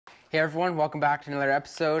Hey everyone, welcome back to another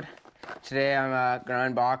episode. Today I'm gonna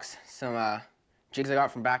unbox some jigs I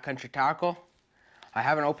got from BackCountry Tackle. I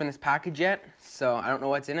haven't opened this package yet, so I don't know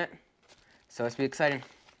what's in it. So it's be exciting.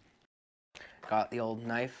 Got the old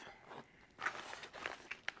knife.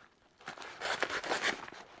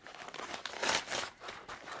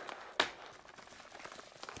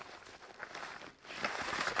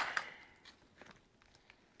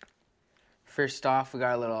 First off, we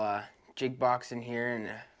got a little jig box in here and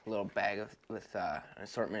a little bag with an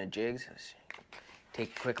assortment of jigs. Let's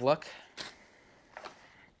take a quick look.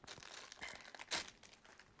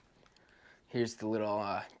 Here's the little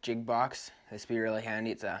jig box. This will be really handy.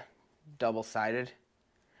 It's double-sided.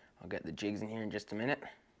 I'll get the jigs in here in just a minute.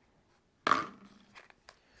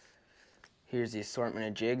 Here's the assortment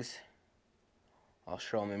of jigs. I'll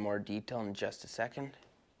show them in more detail in just a second.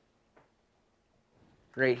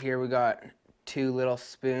 Right here we got two little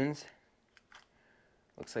spoons.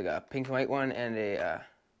 Looks like a pink and white one and a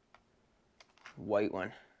white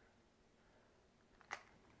one.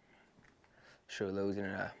 Show those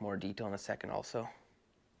in more detail in a second also.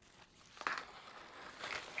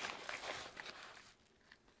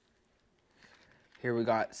 Here we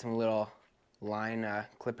got some little line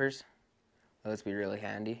clippers. Those be really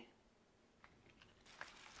handy.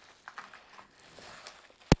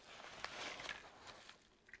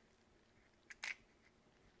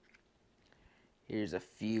 Here's a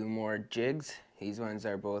few more jigs. These ones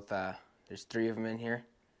are both, there's 3 of them in here,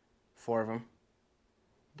 4 of them.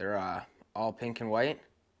 They're all pink and white.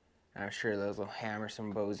 I'm sure those will hammer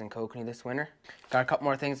some bows in kokanee this winter. Got a couple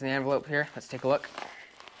more things in the envelope here. Let's take a look.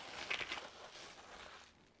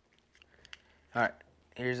 Alright,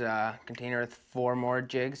 here's a container with 4 more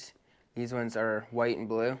jigs. These ones are white and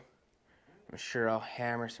blue. I'm sure I'll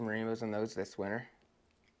hammer some rainbows on those this winter.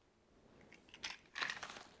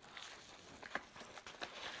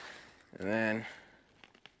 And then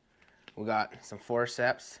we got some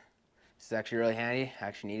forceps. This is actually really handy. I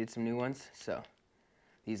actually needed some new ones, so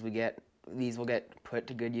these will get put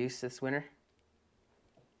to good use this winter.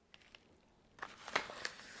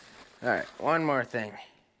 Alright, one more thing.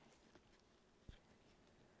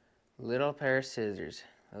 Little pair of scissors.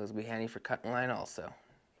 Those will be handy for cutting line also.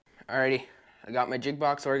 Alrighty, I got my jig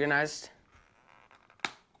box organized.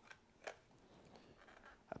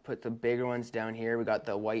 Put the bigger ones down here. We got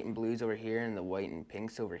the white and blues over here and the white and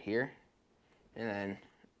pinks over here. And then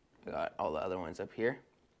we got all the other ones up here.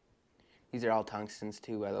 These are all tungstens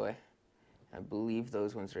too, by the way. I believe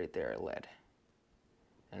those ones right there are lead.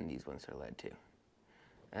 And these ones are lead too.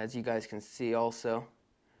 As you guys can see also,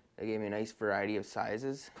 they gave me a nice variety of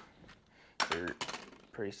sizes. They're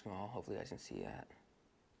pretty small. Hopefully you guys can see that.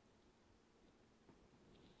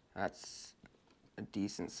 That's a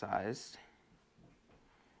decent sized.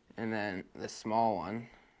 And then the small one,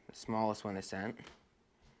 the smallest one they sent,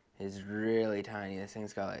 is really tiny. This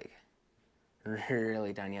thing's got like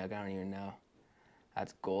really tiny hook. I don't even know.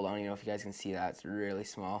 That's gold. I don't even know if you guys can see that. It's really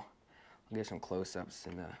small. I'll give some close-ups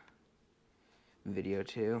in the video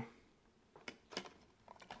too.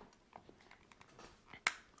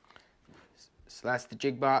 So that's the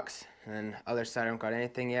jig box. And then other side I haven't got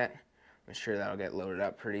anything yet. I'm sure that'll get loaded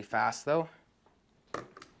up pretty fast though.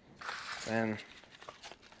 And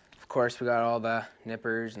of course, we got all the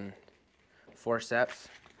nippers and forceps.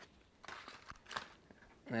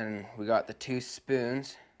 And we got the 2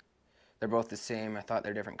 spoons. They're both the same. I thought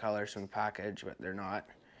they're different colors from the package, but they're not.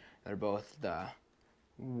 They're both the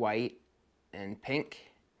white and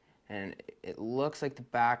pink. And it looks like the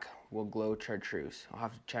back will glow chartreuse. I'll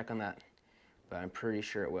have to check on that, but I'm pretty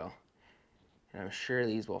sure it will. And I'm sure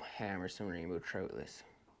these will hammer some rainbow trout this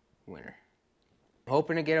winter.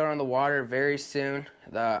 Hoping to get out on the water very soon.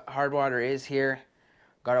 The hard water is here.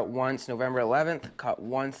 Got it once, November 11th. Caught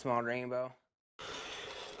 1 small rainbow.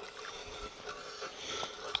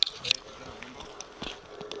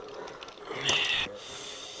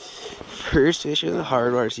 First fish of the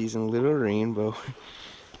hard water season, little rainbow.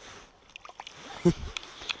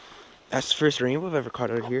 That's the first rainbow I've ever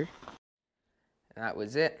caught out here. And that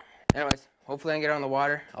was it. Anyways, hopefully I can get on the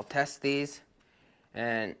water. I'll test these.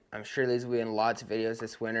 And I'm sure these will be in lots of videos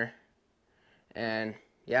this winter. And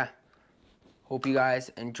yeah, hope you guys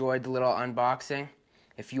enjoyed the little unboxing.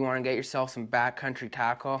 If you want to get yourself some BackCountry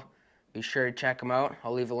tackle, be sure to check them out.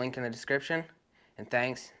 I'll leave a link in the description. And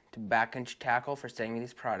thanks to BackCountry Tackle for sending me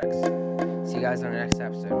these products. See you guys on the next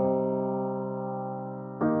episode.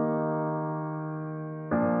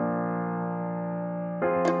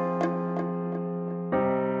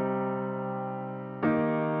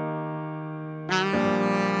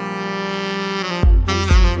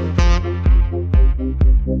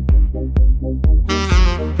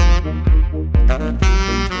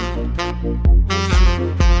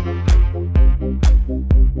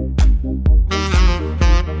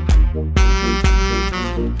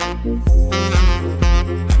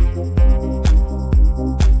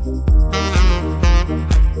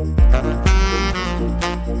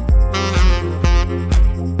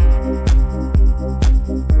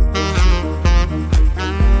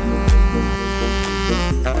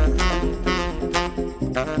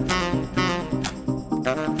 it.